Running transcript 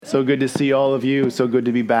So good to see all of you. So good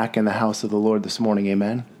to be back in the house of the Lord this morning.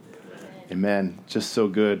 Amen. Amen. Just so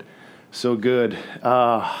good. So good.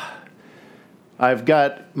 I've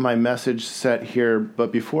got my message set here,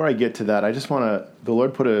 but before I get to that, I just want to, the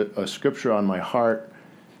Lord put a scripture on my heart,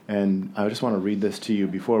 and I just want to read this to you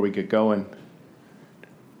before we get going.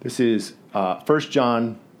 This is 1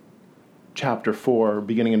 John chapter 4,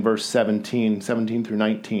 beginning in verse 17 through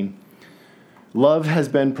 19. Love has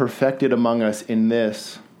been perfected among us in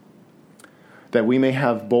this, that we may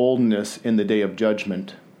have boldness in the day of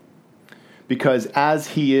judgment. Because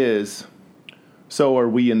as he is, so are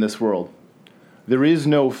we in this world. There is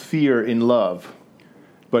no fear in love,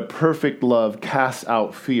 but perfect love casts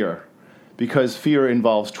out fear, because fear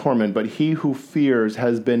involves torment. But he who fears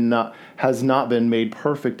has not been made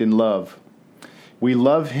perfect in love. We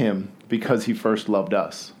love him because he first loved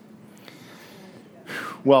us.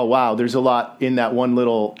 Well, wow, there's a lot in that one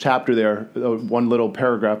little chapter there, one little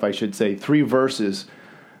paragraph, I should say, 3 verses.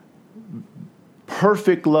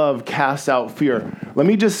 Perfect love casts out fear. Let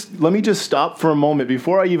me just stop for a moment.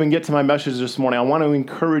 Before I even get to my message this morning, I want to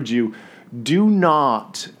encourage you, do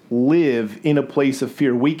not live in a place of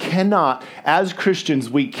fear. We cannot, as Christians,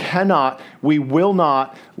 we will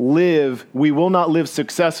not live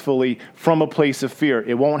successfully from a place of fear.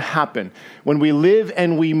 It won't happen. When we live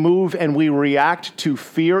and we move and we react to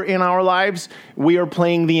fear in our lives, we are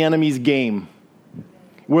playing the enemy's game.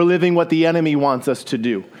 We're living what the enemy wants us to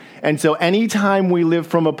do. And so anytime we live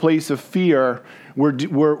from a place of fear,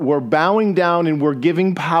 we're bowing down and we're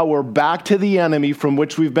giving power back to the enemy from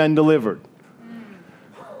which we've been delivered.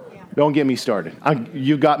 Don't get me started.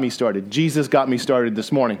 You got me started. Jesus got me started this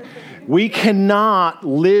morning. We cannot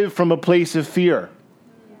live from a place of fear.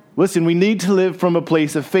 Listen, we need to live from a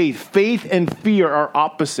place of faith. Faith and fear are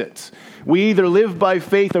opposites. We either live by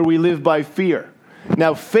faith or we live by fear.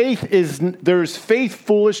 Now, there's faith,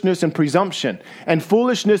 foolishness, and presumption. And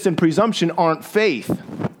foolishness and presumption aren't faith.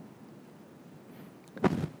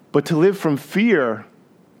 But to live from fear,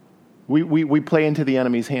 we play into the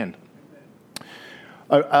enemy's hand.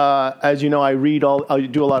 As you know, I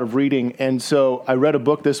do a lot of reading, and so I read a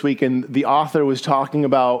book this week, and the author was talking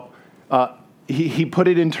about, he put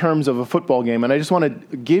it in terms of a football game, and I just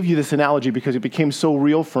want to give you this analogy because it became so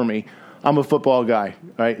real for me. I'm a football guy,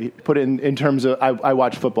 right? He put it in terms of, I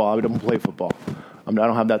watch football, I don't play football. I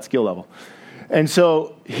don't have that skill level. And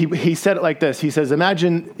so he said it like this. He says,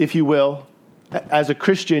 imagine, if you will, as a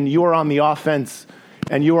Christian, you are on the offense,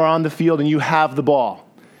 and you are on the field, and you have the ball.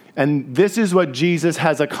 And this is what Jesus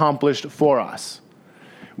has accomplished for us.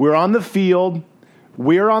 We're on the field,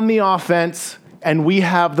 we're on the offense, and we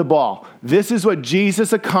have the ball. This is what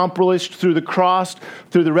Jesus accomplished through the cross,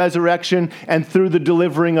 through the resurrection, and through the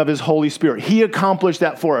delivering of his Holy Spirit. He accomplished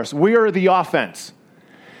that for us. We are the offense.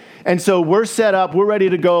 And so we're set up, we're ready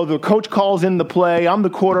to go. The coach calls in the play. I'm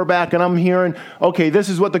the quarterback, and I'm hearing, okay, this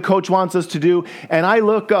is what the coach wants us to do. And I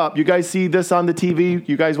look up. You guys see this on the TV?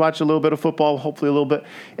 You guys watch a little bit of football, hopefully a little bit.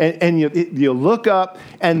 And you look up,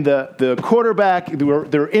 and the quarterback,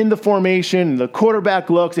 they're in the formation, and the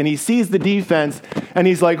quarterback looks, and he sees the defense, and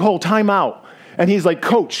he's like, hold, time out. And he's like,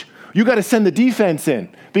 coach, you got to send the defense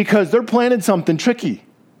in because they're planning something tricky.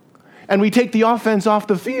 And we take the offense off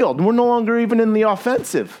the field. And we're no longer even in the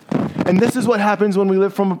offensive. And this is what happens when we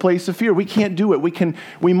live from a place of fear. We can't do it.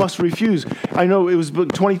 We must refuse. I know it was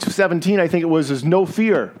 2017, I think it was, is no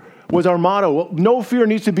fear was our motto. Well, no fear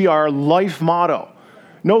needs to be our life motto.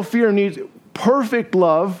 No fear needs perfect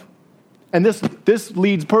love. And this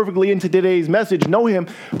leads perfectly into today's message. Know him.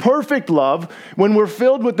 Perfect love. When we're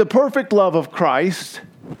filled with the perfect love of Christ,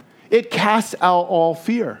 it casts out all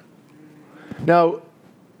fear. Now,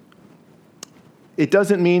 it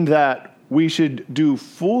doesn't mean that we should do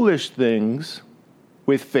foolish things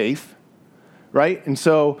with faith, right? And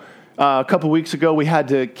so a couple weeks ago, we had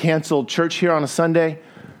to cancel church here on a Sunday.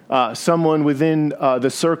 Someone within the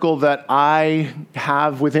circle that I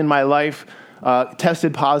have within my life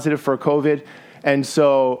tested positive for COVID. And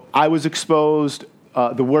so I was exposed.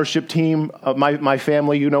 The worship team, my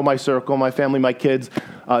family, you know my circle, my family, my kids,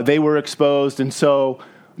 they were exposed. And so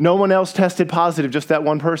no one else tested positive, just that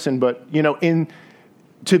one person. But,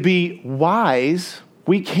 to be wise,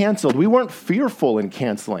 we canceled. We weren't fearful in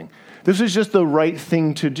canceling. This was just the right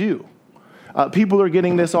thing to do. People are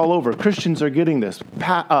getting this all over. Christians are getting this.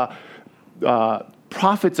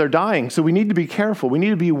 Prophets are dying. So we need to be careful. We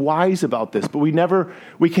need to be wise about this. But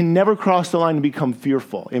we can never cross the line and become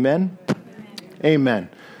fearful. Amen? Amen.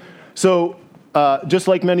 So just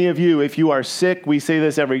like many of you, if you are sick, we say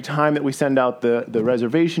this every time that we send out the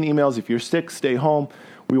reservation emails. If you're sick, stay home.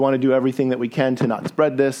 We want to do everything that we can to not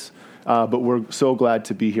spread this, but we're so glad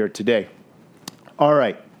to be here today. All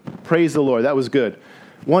right. Praise the Lord. That was good.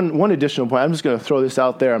 One additional point. I'm just going to throw this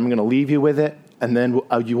out there. I'm going to leave you with it, and then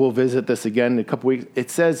you will visit this again in a couple weeks. It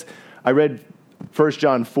says, I read 1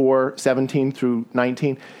 John 4, 17 through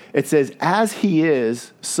 19. It says, as he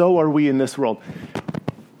is, so are we in this world.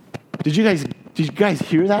 Did you guys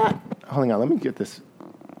hear that? Hold on, let me get this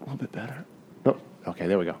a little bit better. Oh, okay,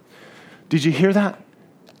 there we go. Did you hear that?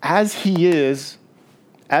 As he is,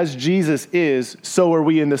 as Jesus is, so are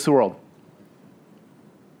we in this world.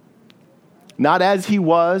 Not as he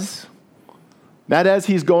was, not as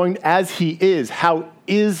he's going, as he is. How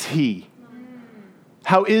is he?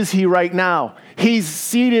 How is he right now? He's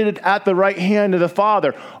seated at the right hand of the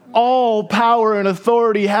Father. All power and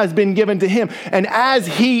authority has been given to him. And as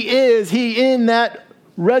he is, he in that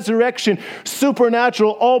resurrection,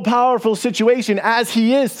 supernatural, all-powerful situation, as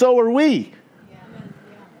he is, so are we. Yeah.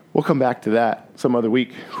 We'll come back to that some other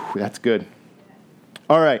week. Whew, that's good.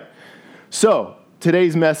 All right. So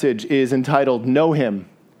today's message is entitled Know Him.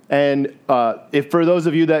 And if for those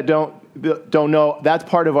of you that don't know, that's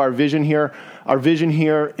part of our vision here. Our vision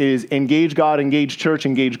here is engage God, engage church,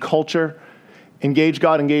 engage culture. Engage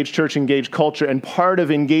God, engage church, engage culture. And part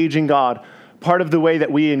of engaging God, part of the way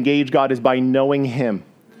that we engage God is by knowing him.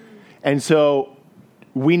 And so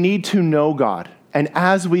we need to know God. And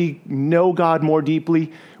as we know God more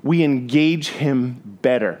deeply, we engage him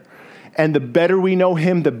better. And the better we know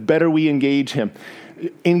him, the better we engage him.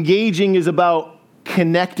 Engaging is about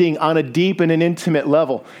connecting on a deep and an intimate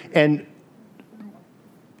level. And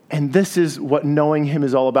this is what knowing him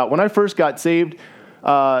is all about. When I first got saved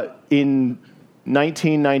in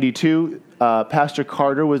 1992, Pastor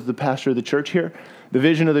Carter was the pastor of the church here. The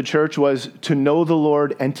vision of the church was to know the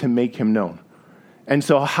Lord and to make him known. And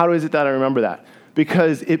so how is it that I remember that?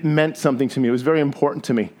 Because it meant something to me. It was very important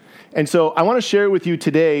to me. And so I want to share with you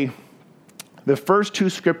today the first two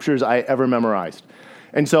scriptures I ever memorized.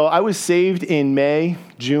 And so I was saved in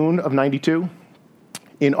June of 92.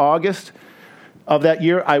 In August of that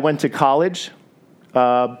year, I went to college,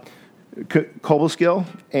 Cobleskill,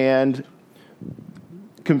 and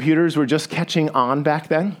computers were just catching on back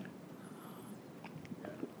then.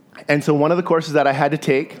 And so one of the courses that I had to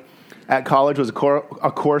take at college was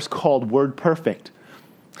a course called WordPerfect.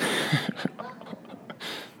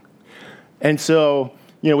 And so,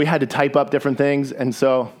 we had to type up different things. And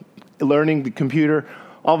so learning the computer,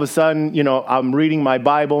 all of a sudden, I'm reading my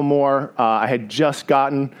Bible more. I had just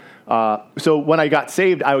gotten, so when I got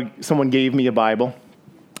saved, someone gave me a Bible.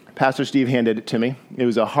 Pastor Steve handed it to me. It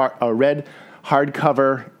was a red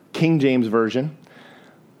hardcover King James version.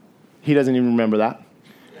 He doesn't even remember that.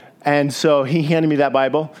 And so he handed me that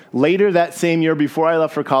Bible. Later that same year, before I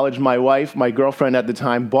left for college, my wife, my girlfriend at the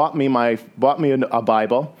time, bought me a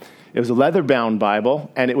Bible. It was a leather-bound Bible,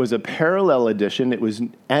 and it was a parallel edition. It was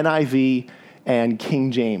NIV and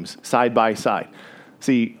King James, side by side.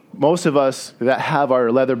 See, most of us that have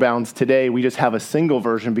our leather-bounds today, we just have a single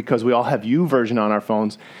version because we all have YouVersion on our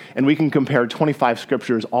phones, and we can compare 25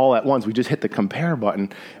 scriptures all at once. We just hit the compare button,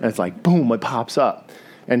 and it's like, boom, it pops up.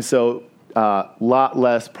 And so lot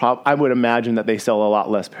less, I would imagine that they sell a lot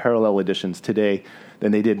less parallel editions today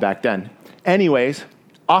than they did back then. Anyways,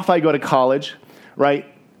 off I go to college, right?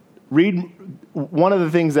 One of the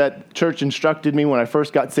things that church instructed me when I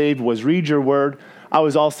first got saved was read your word. I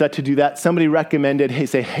was all set to do that. Somebody recommended,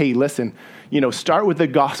 hey, listen, start with the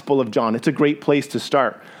Gospel of John. It's a great place to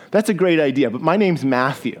start. That's a great idea, but my name's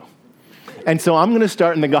Matthew. And so I'm going to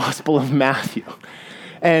start in the Gospel of Matthew.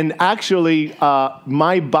 And actually,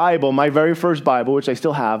 my Bible, my very first Bible, which I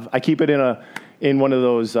still have, I keep it in one of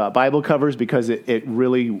those Bible covers because it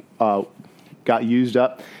really got used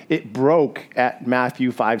up. It broke at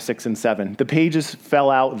Matthew 5, 6, and 7. The pages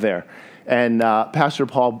fell out there. And Pastor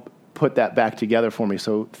Paul put that back together for me,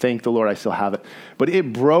 so thank the Lord I still have it. But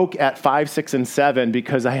it broke at 5, 6, and 7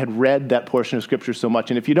 because I had read that portion of Scripture so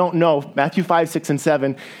much. And if you don't know, Matthew 5, 6, and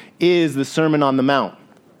 7 is the Sermon on the Mount.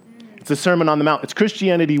 It's the Sermon on the Mount. It's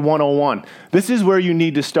Christianity 101. This is where you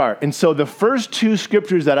need to start. And so the first two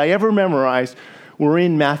scriptures that I ever memorized were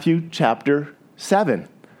in Matthew chapter 7.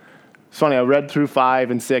 It's funny, I read through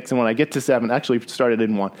 5 and 6, and when I get to 7, actually started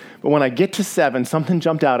in 1. But when I get to 7, something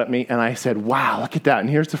jumped out at me, and I said, wow, look at that. And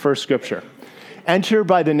here's the first scripture. Enter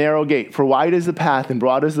by the narrow gate, for wide is the path and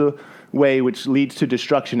broad is the way which leads to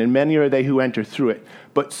destruction, and many are they who enter through it.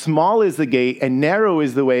 But small is the gate, and narrow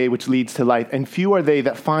is the way which leads to life, and few are they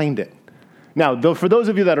that find it. Now, for those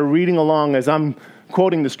of you that are reading along as I'm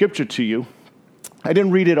quoting the scripture to you, I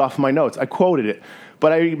didn't read it off my notes. I quoted it.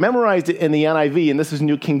 But I memorized it in the NIV, and this is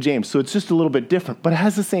New King James, so it's just a little bit different, but it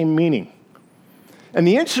has the same meaning. And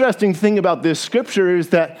the interesting thing about this scripture is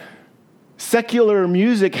that secular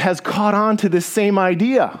music has caught on to this same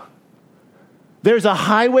idea. There's a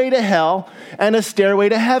highway to hell and a stairway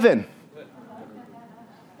to heaven.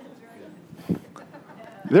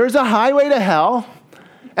 There's a highway to hell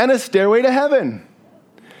and a stairway to heaven.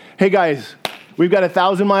 Hey guys, we've got a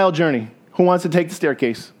 1,000-mile journey. Who wants to take the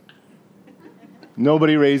staircase?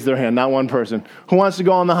 Nobody raised their hand, not one person. Who wants to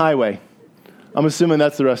go on the highway? I'm assuming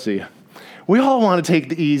that's the rest of you. We all want to take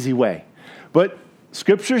the easy way. But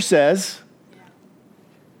Scripture says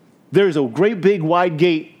there's a great big wide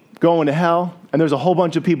gate going to hell, and there's a whole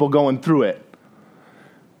bunch of people going through it.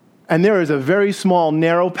 And there is a very small,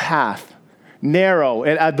 narrow path. Narrow.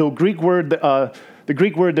 And the Greek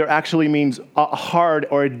word there actually means a hard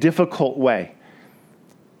or a difficult way,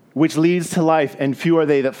 which leads to life, and few are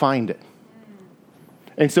they that find it.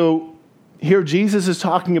 And so here Jesus is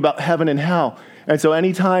talking about heaven and hell. And so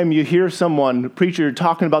anytime you hear someone, a preacher,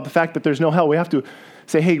 talking about the fact that there's no hell, we have to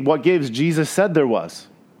say, hey, what gives? Jesus said there was.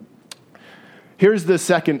 Here's the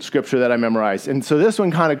second scripture that I memorized. And so this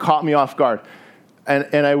one kind of caught me off guard.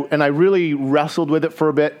 And I really wrestled with it for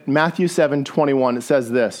a bit. Matthew 7:21, it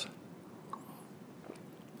says this.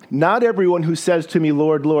 Not everyone who says to me,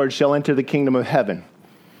 Lord, Lord, shall enter the kingdom of heaven,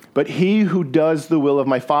 but he who does the will of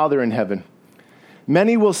my Father in heaven.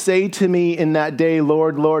 Many will say to me in that day,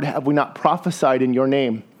 Lord, Lord, have we not prophesied in your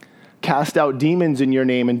name, cast out demons in your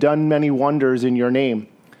name, and done many wonders in your name?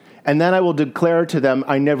 And then I will declare to them,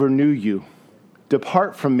 I never knew you.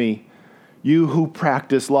 Depart from me, you who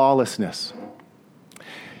practice lawlessness.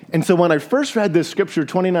 And so when I first read this scripture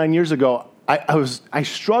 29 years ago, I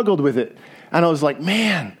struggled with it. And I was like,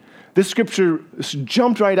 man, this scripture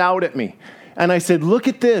jumped right out at me. And I said, look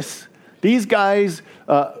at this. These guys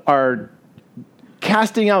are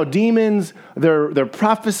casting out demons. They're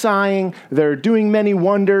prophesying. They're doing many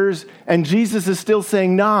wonders. And Jesus is still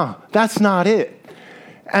saying, nah, that's not it.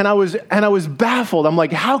 And I was baffled. I'm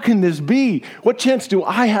like, how can this be? What chance do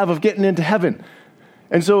I have of getting into heaven?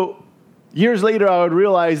 And so years later, I would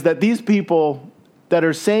realize that these people that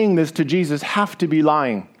are saying this to Jesus have to be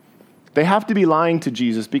lying. They have to be lying to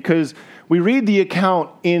Jesus, because we read the account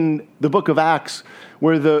in the book of Acts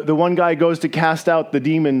where the one guy goes to cast out the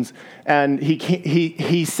demons, and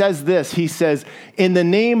he says this. He says, in the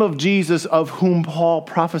name of Jesus, of whom Paul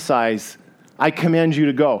prophesies, I command you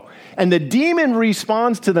to go. And the demon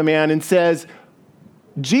responds to the man and says,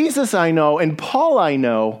 Jesus I know, and Paul I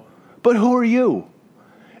know, but who are you?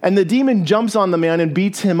 And the demon jumps on the man and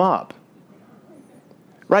beats him up.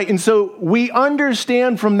 Right? And so we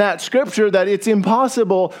understand from that scripture that it's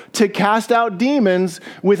impossible to cast out demons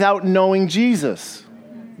without knowing Jesus.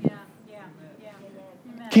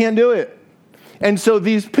 Can't do it. And so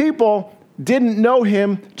these people didn't know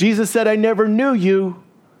him. Jesus said, I never knew you.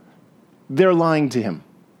 They're lying to him.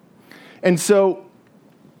 And so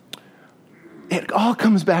it all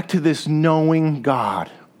comes back to this knowing God.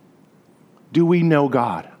 Do we know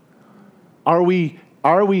God? Are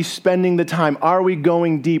we spending the time? Are we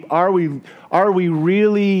going deep? Are we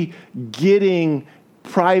really getting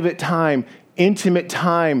private time, intimate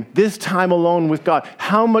time, this time alone with God?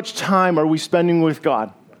 How much time are we spending with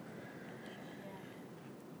God?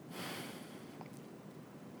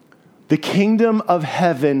 The kingdom of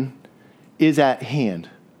heaven is at hand.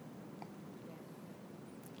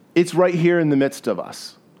 It's right here in the midst of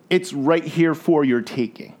us. It's right here for your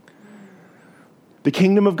taking. The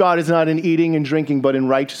kingdom of God is not in eating and drinking, but in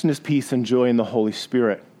righteousness, peace, and joy in the Holy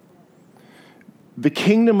Spirit. The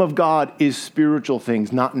kingdom of God is spiritual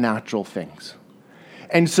things, not natural things.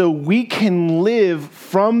 And so we can live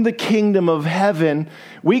from the kingdom of heaven.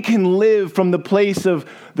 We can live from the place of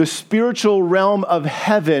the spiritual realm of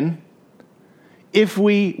heaven if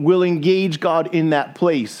we will engage God in that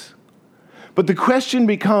place. But the question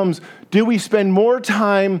becomes, do we spend more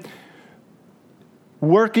time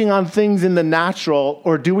working on things in the natural,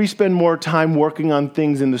 or do we spend more time working on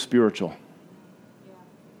things in the spiritual?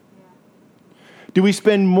 Do we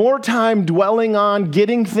spend more time dwelling on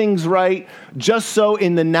getting things right just so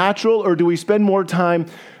in the natural, or do we spend more time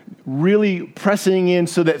really pressing in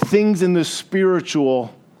so that things in the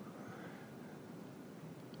spiritual,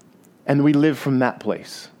 and we live from that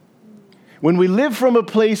place? When we live from a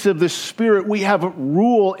place of the Spirit, we have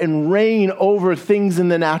rule and reign over things in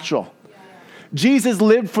the natural. Jesus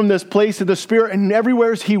lived from this place of the Spirit, and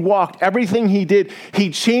everywhere he walked, everything he did, he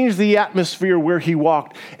changed the atmosphere where he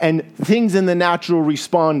walked, and things in the natural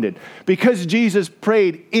responded. Because Jesus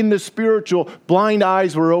prayed in the spiritual, blind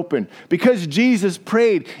eyes were open. Because Jesus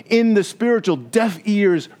prayed in the spiritual, deaf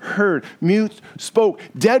ears heard, mute spoke,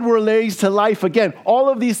 dead were raised to life again. All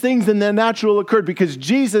of these things in the natural occurred because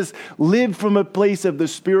Jesus lived from a place of the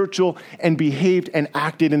spiritual and behaved and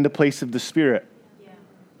acted in the place of the Spirit.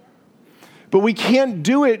 But we can't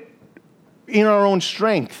do it in our own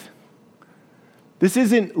strength. This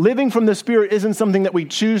isn't, living from the Spirit isn't something that we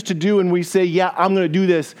choose to do and we say, yeah, I'm going to do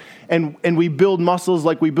this, and we build muscles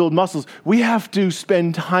like we build muscles. We have to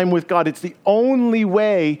spend time with God. It's the only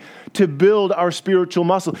way to build our spiritual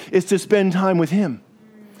muscle, is to spend time with Him.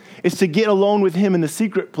 It's to get alone with Him in the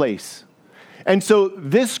secret place. And so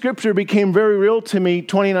this scripture became very real to me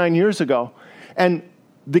 29 years ago. And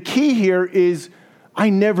the key here is, I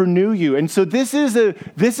never knew you. And so this is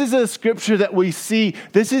a scripture that we see.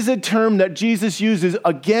 This is a term that Jesus uses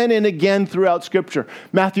again and again throughout Scripture.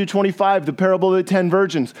 Matthew 25, the parable of the 10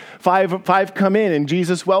 virgins. Five come in and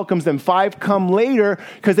Jesus welcomes them. 5 come later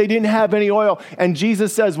because they didn't have any oil. And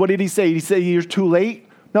Jesus says, what did He say? Did He say, you're too late?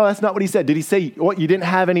 No, that's not what He said. Did He say, what, you didn't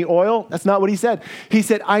have any oil? That's not what He said. He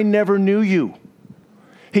said, I never knew you.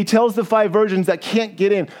 He tells the 5 virgins that can't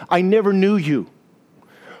get in, I never knew you.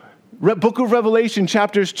 Book of Revelation,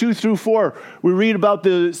 chapters 2 through 4, we read about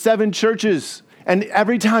the 7 churches. And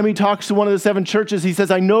every time He talks to one of the 7 churches, He says,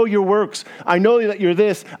 I know your works. I know that you're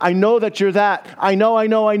this. I know that you're that. I know.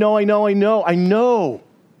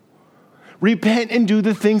 Repent and do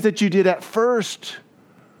the things that you did at first.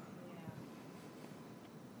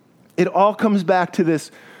 It all comes back to this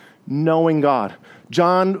knowing God.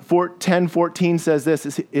 John 10:14 says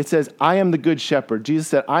this. It says, I am the good shepherd. Jesus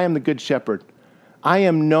said, I am the good shepherd. I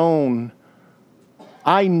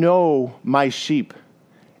know my sheep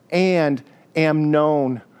and am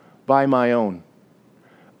known by my own.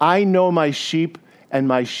 I know my sheep and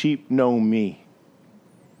my sheep know me.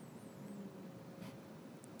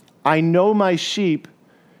 I know my sheep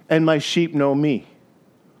and my sheep know me.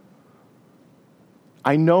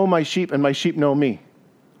 I know my sheep and my sheep know me.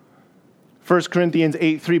 1 Corinthians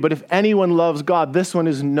 8:3, but if anyone loves God, this one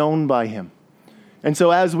is known by Him. And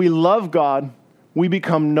so as we love God, we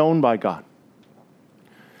become known by God.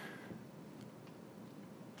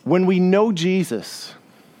 When we know Jesus,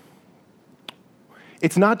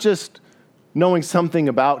 it's not just knowing something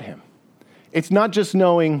about Him. It's not just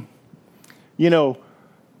knowing,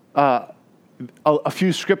 a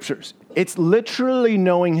few scriptures. It's literally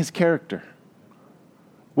knowing His character.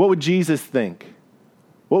 What would Jesus think?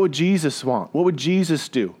 What would Jesus want? What would Jesus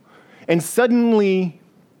do? And suddenly,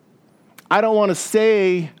 I don't want to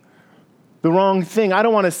say the wrong thing. I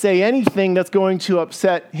don't want to say anything that's going to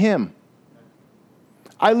upset Him.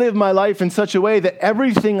 I live my life in such a way that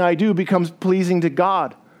everything I do becomes pleasing to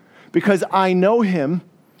God because I know Him,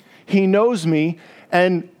 He knows me,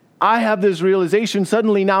 and I have this realization.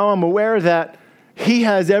 Suddenly now I'm aware that He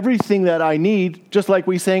has everything that I need, just like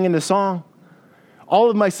we sang in the song. All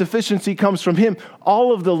of my sufficiency comes from Him.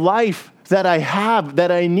 All of the life that I have, that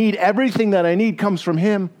I need, everything that I need comes from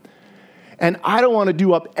Him. And I don't want to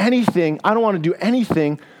do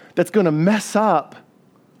anything that's going to mess up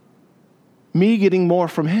me getting more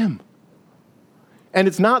from Him. And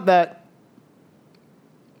it's not that,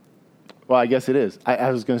 well, I guess it is. I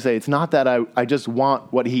was going to say, it's not that I just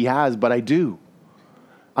want what He has, but I do.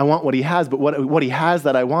 I want what He has, but what He has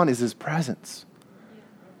that I want is His presence.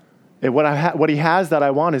 And what He has that I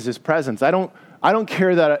want is His presence. I don't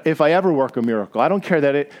care that if I ever work a miracle. I don't care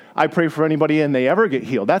that I pray for anybody and they ever get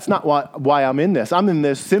healed. That's not why I'm in this. I'm in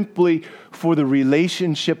this simply for the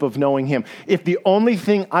relationship of knowing Him. If the only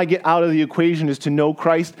thing I get out of the equation is to know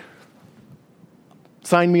Christ,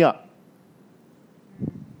 sign me up.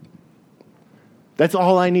 That's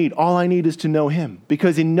all I need. All I need is to know Him.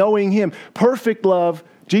 Because in knowing Him, perfect love,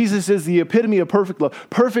 Jesus is the epitome of perfect love.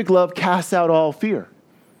 Perfect love casts out all fear.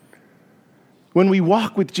 When we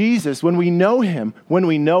walk with Jesus, when we know Him,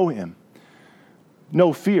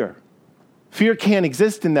 no fear. Fear can't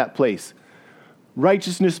exist in that place.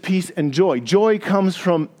 Righteousness, peace, and joy. Joy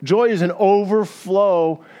is an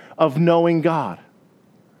overflow of knowing God.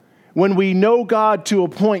 When we know God to a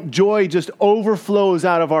point, joy just overflows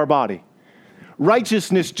out of our body.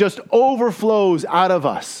 Righteousness just overflows out of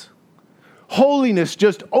us. Holiness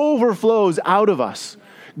just overflows out of us.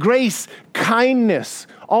 Grace, kindness,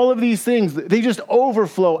 all of these things, they just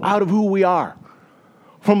overflow out of who we are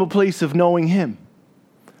from a place of knowing Him,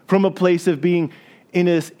 from a place of being in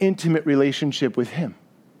this intimate relationship with Him.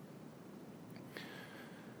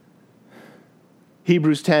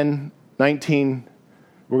 Hebrews 10:19,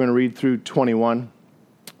 we're going to read through 21,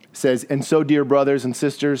 says, and so, dear brothers and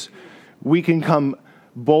sisters, we can come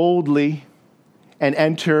boldly and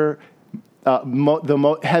enter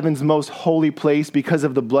heaven's most holy place because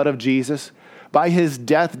of the blood of Jesus. By His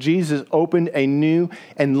death, Jesus opened a new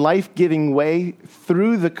and life-giving way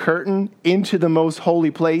through the curtain into the most holy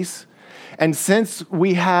place. And since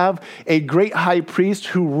we have a great high priest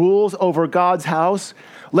who rules over God's house,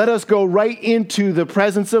 let us go right into the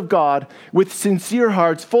presence of God with sincere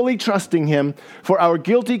hearts, fully trusting him, for our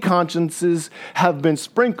guilty consciences have been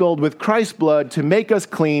sprinkled with Christ's blood to make us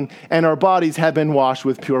clean, and our bodies have been washed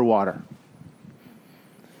with pure water.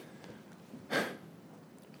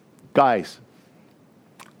 Guys,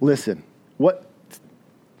 listen.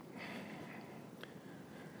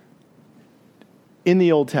 In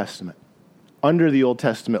the Old Testament, under the Old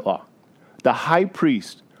Testament law, the high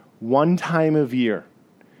priest, one time of year,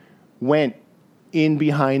 went in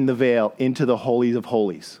behind the veil into the holies of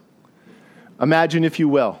holies. Imagine, if you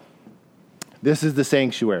will, this is the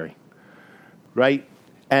sanctuary, right?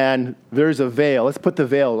 And there's a veil. Let's put the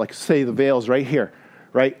veil, like say the veil's right here,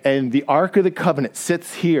 right? And the Ark of the Covenant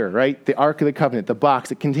sits here, right? The Ark of the Covenant, the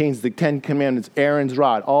box, it contains the 10 Commandments, Aaron's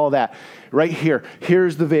rod, all that, right here.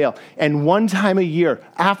 Here's the veil. And one time a year,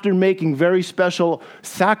 after making very special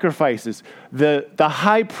sacrifices, the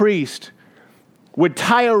high priest would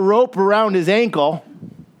tie a rope around his ankle.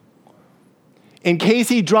 In case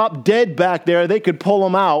he dropped dead back there, they could pull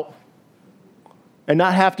him out and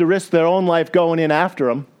not have to risk their own life going in after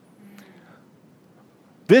him.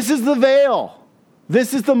 This is the veil.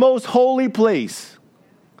 This is the most holy place.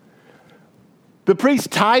 The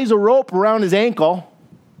priest ties a rope around his ankle.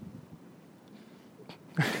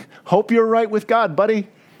 Hope you're right with God, buddy.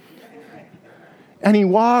 And he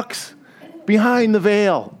walks behind the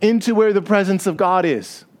veil into where the presence of God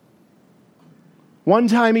is. One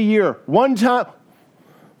time a year. One time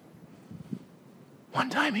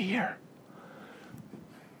a year.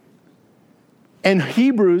 And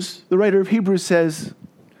Hebrews, the writer of Hebrews says,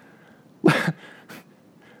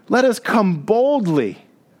 let us come boldly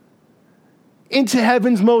into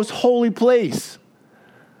heaven's most holy place.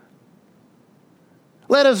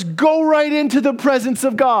 Let us go right into the presence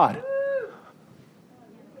of God.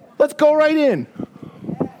 Let's go right in.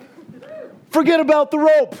 Forget about the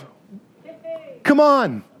rope. Come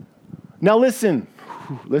on. Now listen.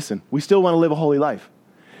 We still want to live a holy life.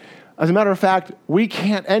 As a matter of fact, we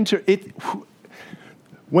can't enter it.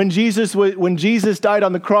 When Jesus died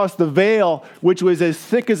on the cross, the veil, which was as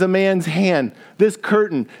thick as a man's hand, this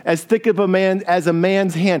curtain, as thick as a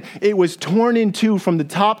man's hand, it was torn in two from the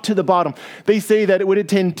top to the bottom. They say that it would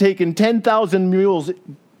have taken 10,000 mules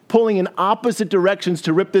pulling in opposite directions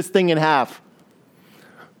to rip this thing in half.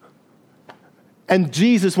 And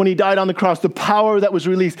Jesus, when he died on the cross, the power that was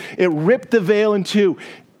released, it ripped the veil in two.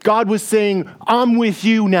 God was saying, I'm with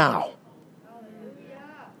you now.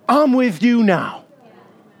 I'm with you now.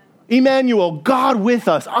 Emmanuel, God with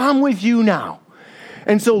us. I'm with you now.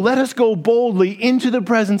 And so let us go boldly into the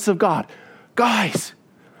presence of God. Guys,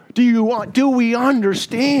 do we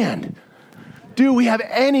understand? Do we have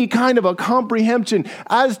any kind of a comprehension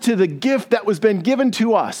as to the gift that was been given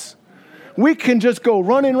to us? We can just go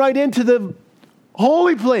running right into the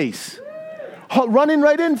holy place, running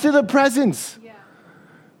right into the presence.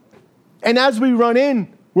 And as we run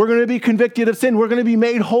in, we're going to be convicted of sin. We're going to be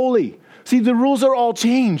made holy. See, the rules are all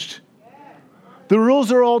changed. The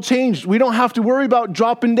rules are all changed. We don't have to worry about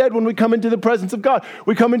dropping dead when we come into the presence of God.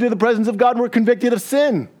 We come into the presence of God and we're convicted of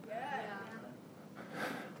sin.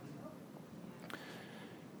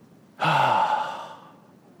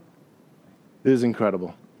 This is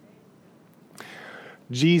incredible.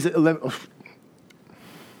 Jesus,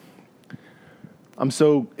 I'm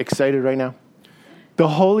so excited right now. The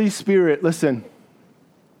Holy Spirit, listen,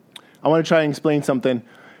 I want to try and explain something.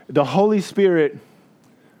 The Holy Spirit,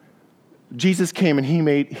 Jesus came and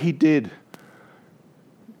he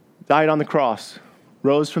died on the cross,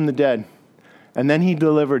 rose from the dead, and then he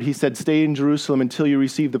delivered. He said, stay in Jerusalem until you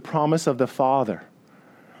receive the promise of the Father.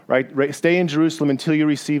 Right? Stay in Jerusalem until you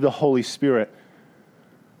receive the Holy Spirit.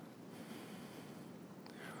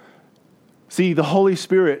 See, the Holy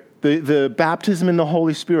Spirit, the baptism in the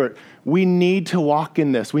Holy Spirit, we need to walk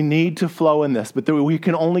in this. We need to flow in this, but we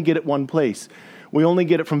can only get it one place. We only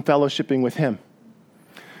get it from fellowshipping with him.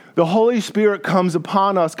 The Holy Spirit comes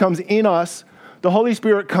upon us, comes in us. The Holy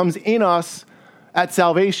Spirit comes in us at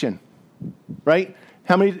salvation, right?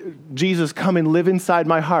 How many, Jesus, come and live inside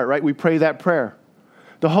my heart, right? We pray that prayer.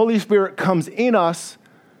 The Holy Spirit comes in us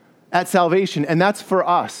at salvation, and that's for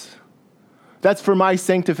us. That's for my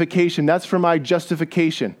sanctification. That's for my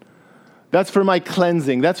justification. That's for my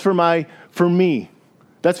cleansing. That's for me.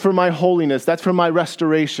 That's for my holiness. That's for my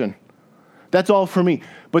restoration. That's all for me.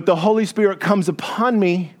 But the Holy Spirit comes upon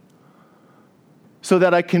me so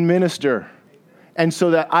that I can minister and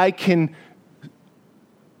so that I can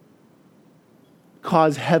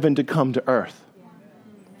cause heaven to come to earth.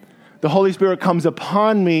 The Holy Spirit comes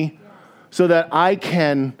upon me so that I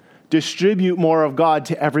can distribute more of God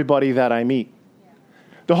to everybody that I meet.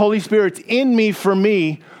 The Holy Spirit's in me for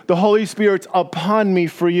me. The Holy Spirit's upon me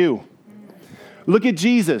for you. Look at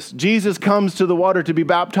Jesus. Jesus comes to the water to be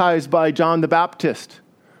baptized by John the Baptist.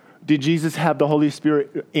 Did Jesus have the Holy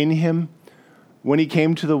Spirit in him when he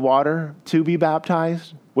came to the water to be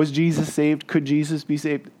baptized? Was Jesus saved? Could Jesus be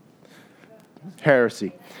saved?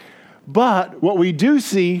 Heresy. But what we do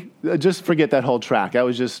see, just forget that whole track. I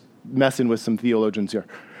was just messing with some theologians here.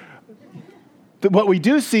 What we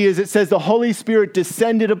do see is it says the Holy Spirit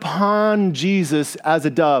descended upon Jesus as a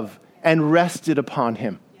dove and rested upon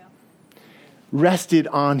him. Rested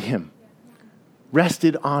on him.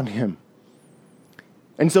 Rested on him.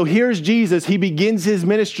 And so here's Jesus. He begins his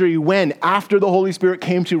ministry when? After the Holy Spirit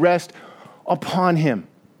came to rest upon him.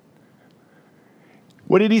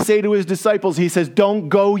 What did he say to his disciples? He says, don't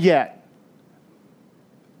go yet.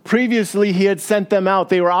 Previously, he had sent them out.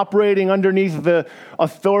 They were operating underneath the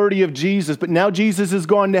authority of Jesus. But now Jesus is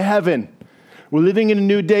gone to heaven. We're living in a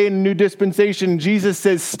new day and a new dispensation. Jesus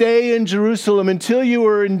says, stay in Jerusalem until you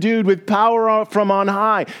are endued with power from on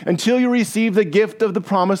high, until you receive the gift of the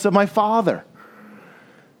promise of my Father.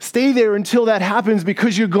 Stay there until that happens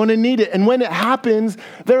because you're going to need it. And when it happens,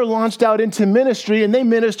 they're launched out into ministry and they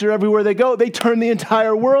minister everywhere they go. They turn the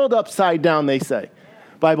entire world upside down, they say.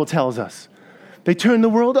 Bible tells us. They turn the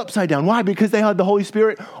world upside down. Why? Because they had the Holy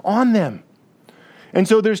Spirit on them. And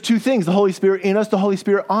so there's two things, the Holy Spirit in us, the Holy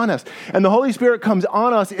Spirit on us. And the Holy Spirit comes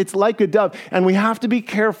on us, it's like a dove. And we have to be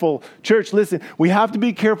careful. Church, listen, we have to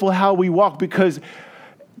be careful how we walk because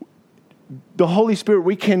the Holy Spirit,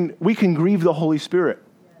 we can grieve the Holy Spirit.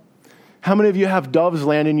 How many of you have doves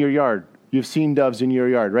land in your yard? You've seen doves in your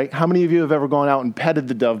yard, right? How many of you have ever gone out and petted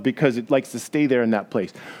the dove because it likes to stay there in that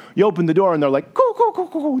place? You open the door and they're like, coo, coo, coo,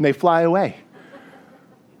 coo, and they fly away.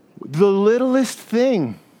 The littlest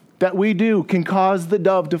thing that we do can cause the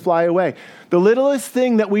dove to fly away. The littlest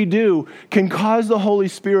thing that we do can cause the Holy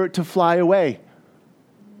Spirit to fly away.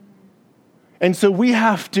 And so we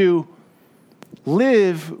have to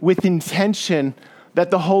live with intention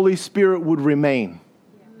that the Holy Spirit would remain.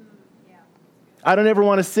 I don't ever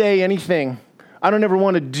want to say anything. I don't ever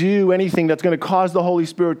want to do anything that's going to cause the Holy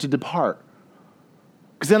Spirit to depart.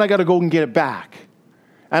 Because then I got to go and get it back.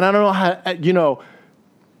 And I don't know how, I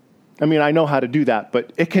know how to do that,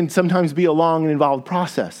 but it can sometimes be a long and involved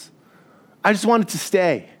process. I just want it to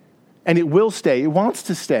stay. And it will stay. It wants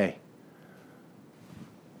to stay.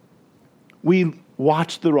 We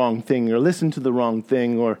watch the wrong thing or listen to the wrong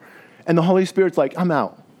thing, and the Holy Spirit's like, I'm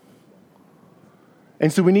out.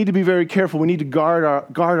 And so we need to be very careful. We need to guard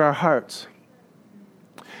our hearts.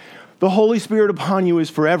 The Holy Spirit upon you is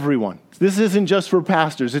for everyone. This isn't just for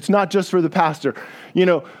pastors. It's not just for the pastor.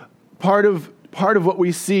 Part of what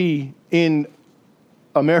we see in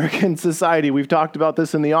American society, we've talked about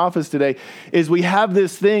this in the office today, is we have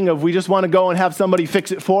this thing of we just want to go and have somebody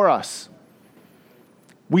fix it for us.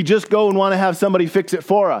 We just go and want to have somebody fix it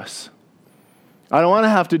for us. I don't want to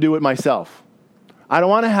have to do it myself. I don't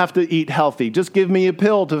want to have to eat healthy. Just give me a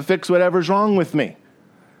pill to fix whatever's wrong with me.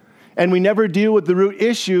 And we never deal with the root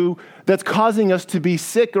issue that's causing us to be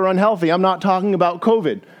sick or unhealthy. I'm not talking about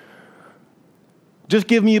COVID. Just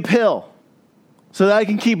give me a pill so that I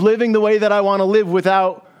can keep living the way that I want to live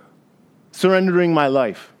without surrendering my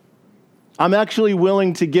life. I'm actually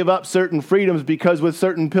willing to give up certain freedoms because with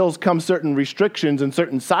certain pills come certain restrictions and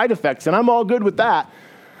certain side effects, and I'm all good with that.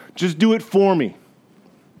 Just do it for me.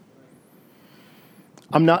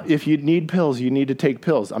 If you need pills, you need to take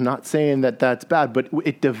pills. I'm not saying that that's bad, but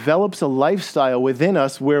it develops a lifestyle within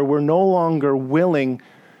us where we're no longer willing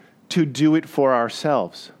to do it for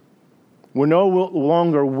ourselves. We're no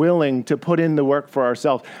longer willing to put in the work for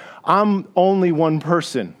ourselves. I'm only one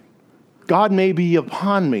person. God may be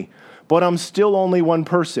upon me, but I'm still only one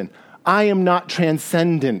person. I am not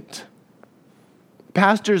transcendent.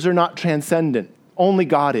 Pastors are not transcendent. Only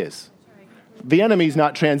God is. The enemy's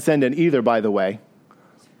not transcendent either, by the way.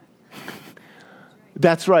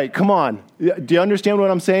 That's right. Come on. Do you understand what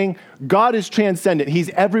I'm saying? God is transcendent. He's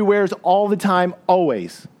everywhere, all the time,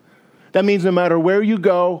 always. That means no matter where you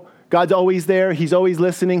go, God's always there. He's always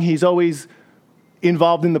listening. He's always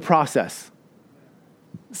involved in the process.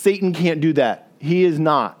 Satan can't do that. He is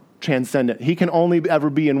not transcendent. He can only ever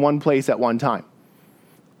be in one place at one time.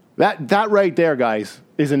 That right there, guys,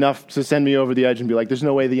 is enough to send me over the edge and be like, there's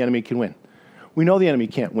no way the enemy can win. We know the enemy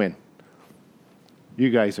can't win. You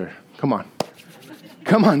guys are, come on.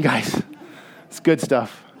 Come on, guys. It's good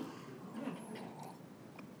stuff.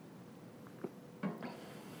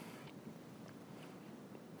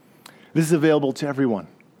 This is available to everyone.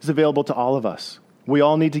 It's available to all of us. We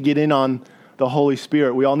all need to get in on the Holy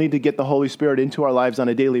Spirit. We all need to get the Holy Spirit into our lives on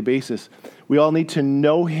a daily basis. We all need to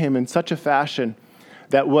know him in such a fashion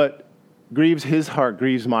that what grieves his heart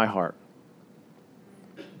grieves my heart.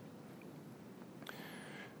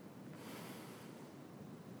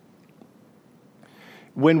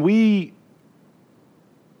 When we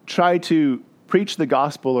try to preach the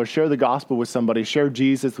gospel or share the gospel with somebody, share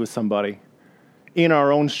Jesus with somebody in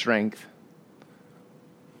our own strength,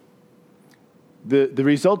 the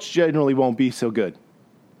results generally won't be so good.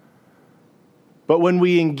 But when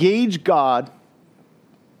we engage God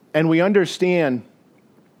and we understand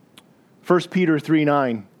 1 Peter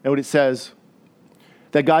 3:9 and what it says,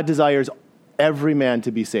 that God desires every man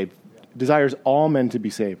to be saved, desires all men to be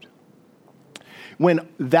saved. When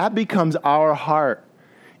that becomes our heart,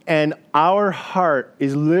 and our heart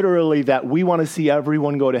is literally that we want to see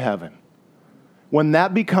everyone go to heaven. When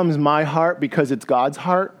that becomes my heart because it's God's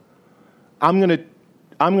heart, I'm going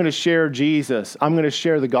to share Jesus. I'm going to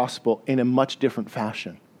share the gospel in a much different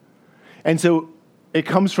fashion. And so it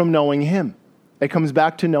comes from knowing him. It comes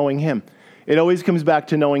back to knowing him. It always comes back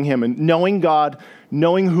to knowing him. And knowing God,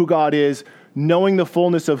 knowing who God is, knowing the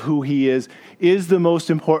fullness of who he is the most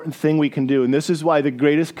important thing we can do. And this is why the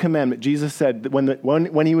greatest commandment, Jesus said,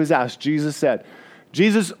 when he was asked,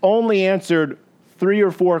 Jesus only answered 3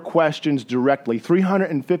 or 4 questions directly.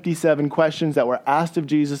 357 questions that were asked of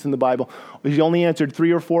Jesus in the Bible. He only answered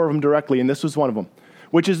 3 or 4 of them directly, and this was one of them.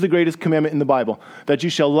 Which is the greatest commandment in the Bible? That you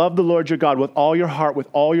shall love the Lord your God with all your heart, with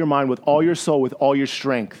all your mind, with all your soul, with all your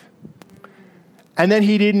strength. And then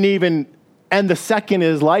he didn't even, and the second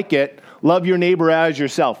is like it, love your neighbor as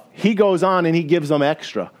yourself. He goes on and he gives them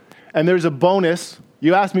extra. And there's a bonus.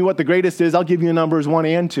 You ask me what the greatest is, I'll give you numbers 1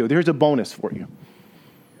 and 2. There's a bonus for you.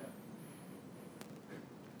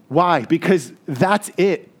 Why? Because that's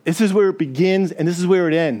it. This is where it begins and this is where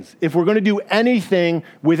it ends. If we're going to do anything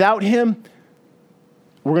without him,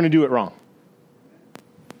 we're going to do it wrong.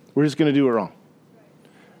 We're just going to do it wrong.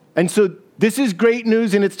 And so this is great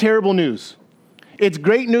news and it's terrible news. It's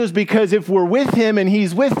great news because if we're with him and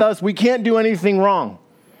he's with us, we can't do anything wrong.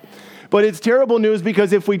 But it's terrible news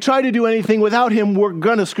because if we try to do anything without him, we're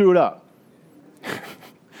going to screw it up.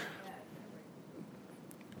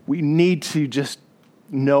 We need to just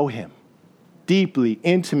know him deeply,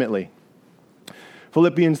 intimately.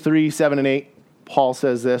 Philippians 3:7-8, Paul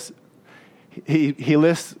says this.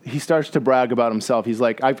 He starts to brag about himself. He's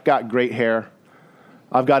like, I've got great hair.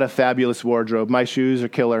 I've got a fabulous wardrobe. My shoes are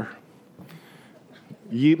killer.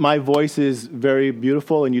 My voice is very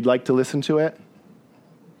beautiful and you'd like to listen to it.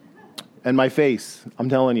 And my face, I'm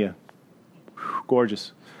telling you,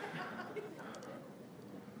 gorgeous.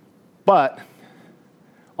 But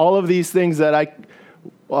all of these things that I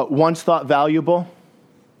once thought valuable,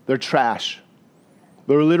 they're trash.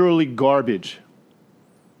 They're literally garbage.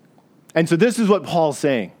 And so this is what Paul's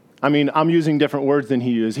saying. I mean, I'm using different words than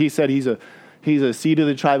he used. He said he's a seed of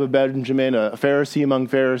the tribe of Benjamin, a Pharisee among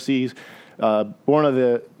Pharisees, born of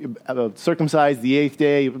the circumcised the 8th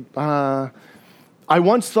day. I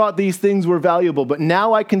once thought these things were valuable, but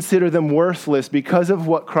now I consider them worthless because of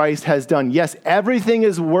what Christ has done. Yes, everything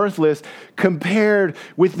is worthless compared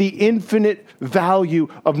with the infinite value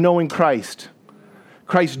of knowing Christ.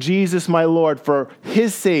 Christ Jesus, my Lord, for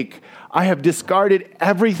his sake, I have discarded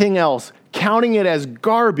everything else, counting it as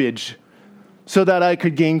garbage so that I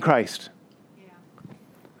could gain Christ.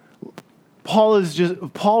 Yeah. Paul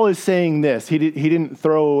is saying this. He didn't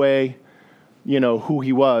throw away, who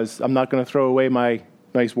he was. I'm not going to throw away my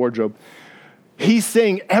nice wardrobe. He's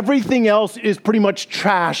saying everything else is pretty much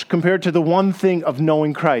trash compared to the one thing of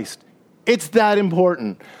knowing Christ. It's that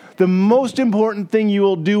important. The most important thing you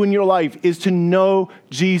will do in your life is to know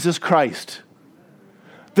Jesus Christ.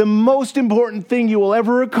 The most important thing you will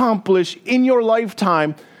ever accomplish in your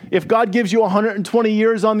lifetime, if God gives you 120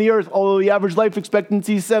 years on the earth, although the average life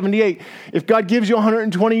expectancy is 78, if God gives you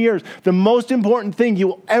 120 years, the most important thing you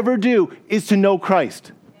will ever do is to know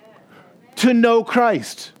Christ. To know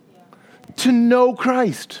Christ. To know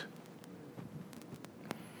Christ.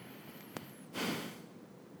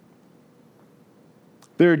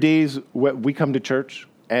 There are days when we come to church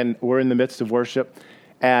and we're in the midst of worship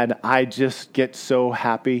and I just get so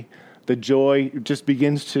happy. The joy just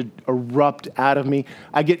begins to erupt out of me.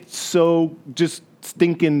 I get so just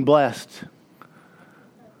stinking blessed.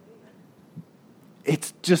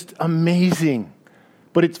 It's just amazing.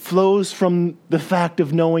 But it flows from the fact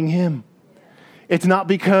of knowing him. It's not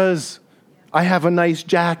because I have a nice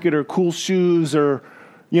jacket or cool shoes or,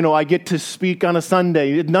 I get to speak on a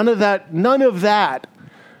Sunday. None of that.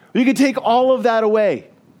 You could take all of that away.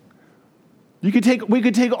 We could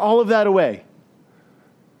take all of that away.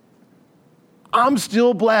 I'm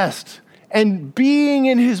still blessed. And being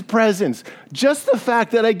in his presence, just the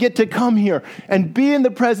fact that I get to come here and be in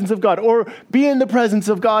the presence of God, or be in the presence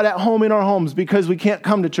of God at home in our homes because we can't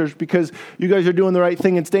come to church because you guys are doing the right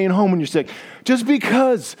thing and staying home when you're sick. Just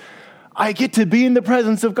because I get to be in the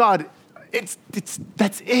presence of God,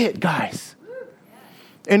 that's it, guys.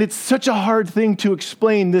 And it's such a hard thing to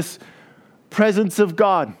explain, this presence of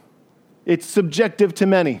God. It's subjective to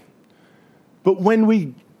many. But when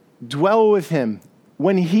we dwell with him,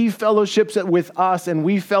 when he fellowships with us and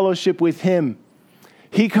we fellowship with him,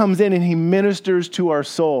 he comes in and he ministers to our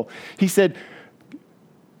soul. He said,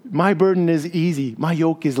 my burden is easy, my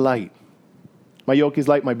yoke is light. My yoke is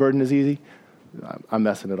light, my burden is easy. I'm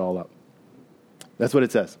messing it all up. That's what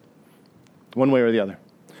it says, one way or the other.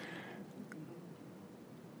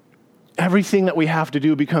 Everything that we have to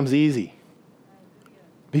do becomes easy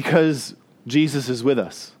because Jesus is with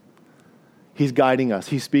us. He's guiding us.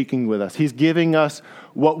 He's speaking with us. He's giving us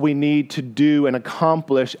what we need to do and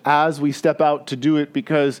accomplish as we step out to do it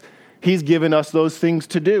because he's given us those things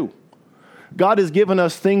to do. God has given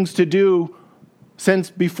us things to do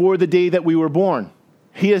since before the day that we were born.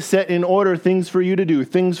 He has set in order things for you to do,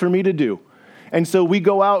 things for me to do. And so we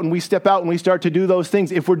go out and we step out and we start to do those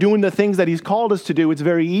things. If we're doing the things that he's called us to do, it's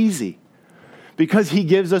very easy because he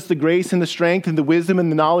gives us the grace and the strength and the wisdom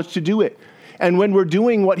and the knowledge to do it. And when we're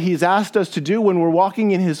doing what he's asked us to do, when we're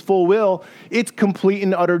walking in his full will, it's complete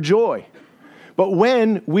and utter joy. But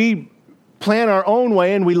when we plan our own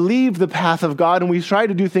way and we leave the path of God and we try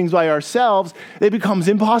to do things by ourselves, it becomes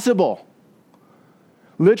impossible.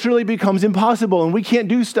 Literally becomes impossible, and we can't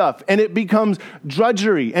do stuff, and it becomes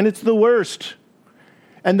drudgery, and it's the worst.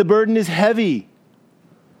 And the burden is heavy.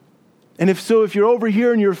 And if you're over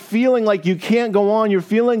here and you're feeling like you can't go on, you're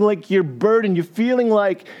feeling like you're burdened, you're feeling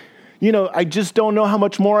like, I just don't know how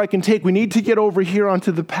much more I can take. We need to get over here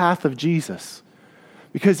onto the path of Jesus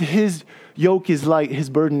because his yoke is light, his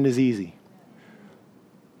burden is easy.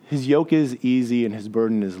 His yoke is easy and his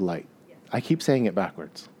burden is light. I keep saying it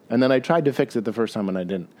backwards. And then I tried to fix it the first time and I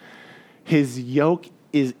didn't. His yoke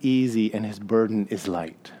is easy and his burden is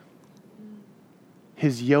light.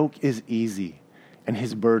 His yoke is easy and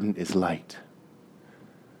his burden is light.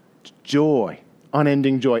 Joy,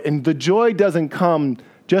 unending joy. And the joy doesn't come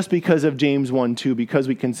just because of James 1:2, because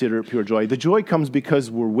we consider it pure joy. The joy comes because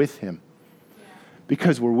we're with him.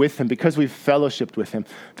 Because we're with him, because we've fellowshiped with him.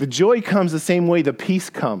 The joy comes the same way the peace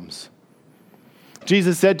comes.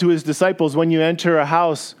 Jesus said to his disciples, when you enter a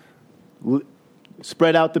house,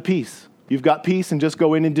 spread out the peace. You've got peace and just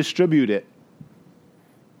go in and distribute it.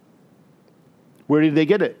 Where did they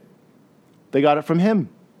get it? They got it from him.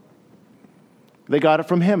 They got it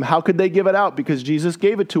from him. How could they give it out? Because Jesus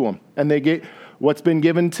gave it to them. And they gave, what's been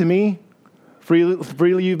given to me,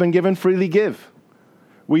 freely you've been given, freely give.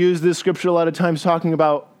 We use this scripture a lot of times talking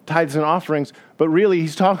about tithes and offerings, but really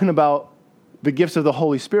he's talking about the gifts of the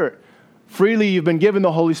Holy Spirit. Freely you've been given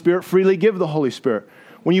the Holy Spirit, freely give the Holy Spirit.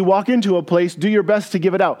 When you walk into a place, do your best to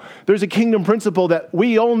give it out. There's a kingdom principle that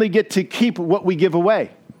we only get to keep what we give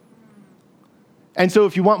away. And so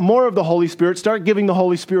if you want more of the Holy Spirit, start giving the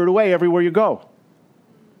Holy Spirit away everywhere you go.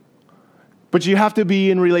 But you have to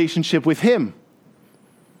be in relationship with him.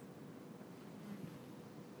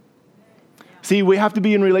 See, we have to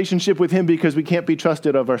be in relationship with him because we can't be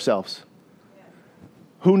trusted of ourselves.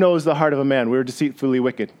 Who knows the heart of a man? We're deceitfully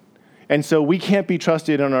wicked. And so we can't be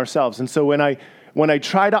trusted in ourselves. And so when I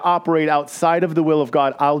try to operate outside of the will of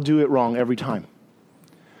God, I'll do it wrong every time.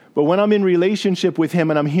 But when I'm in relationship with him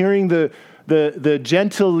and I'm hearing the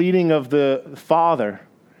gentle leading of the Father,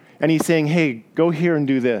 and he's saying, hey, go here and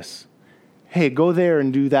do this. Hey, go there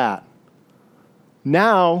and do that.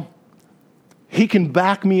 Now, he can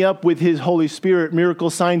back me up with his Holy Spirit,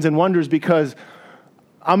 miracles, signs, and wonders because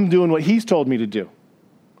I'm doing what he's told me to do.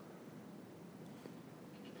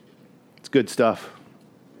 It's good stuff.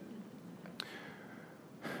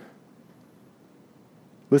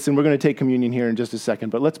 Listen, we're going to take communion here in just a second,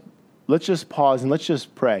 but let's just pause and let's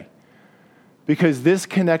just pray. Because this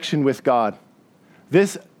connection with God,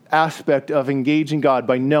 this aspect of engaging God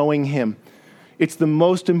by knowing him, it's the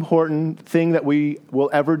most important thing that we will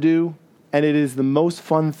ever do, and it is the most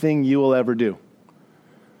fun thing you will ever do.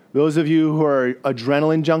 Those of you who are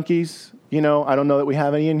adrenaline junkies, I don't know that we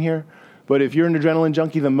have any in here, but if you're an adrenaline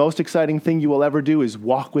junkie, the most exciting thing you will ever do is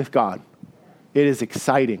walk with God. It is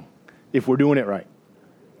exciting if we're doing it right.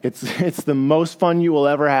 It's the most fun you will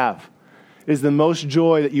ever have. It is the most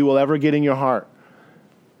joy that you will ever get in your heart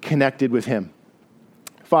connected with him.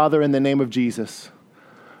 Father, in the name of Jesus,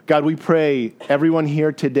 God, we pray everyone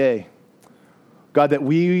here today, God, that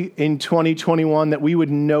we in 2021, that we would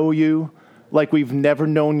know you like we've never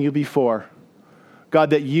known you before. God,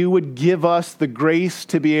 that you would give us the grace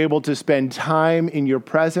to be able to spend time in your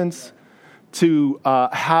presence, to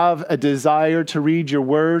have a desire to read your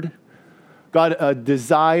word. God, a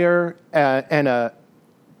desire and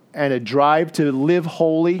a drive to live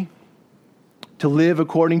holy, to live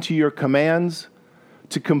according to your commands,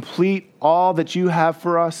 to complete all that you have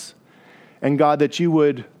for us. And God, that you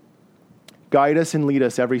would guide us and lead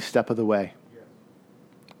us every step of the way.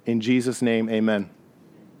 In Jesus' name, amen.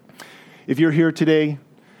 If you're here today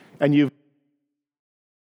and you've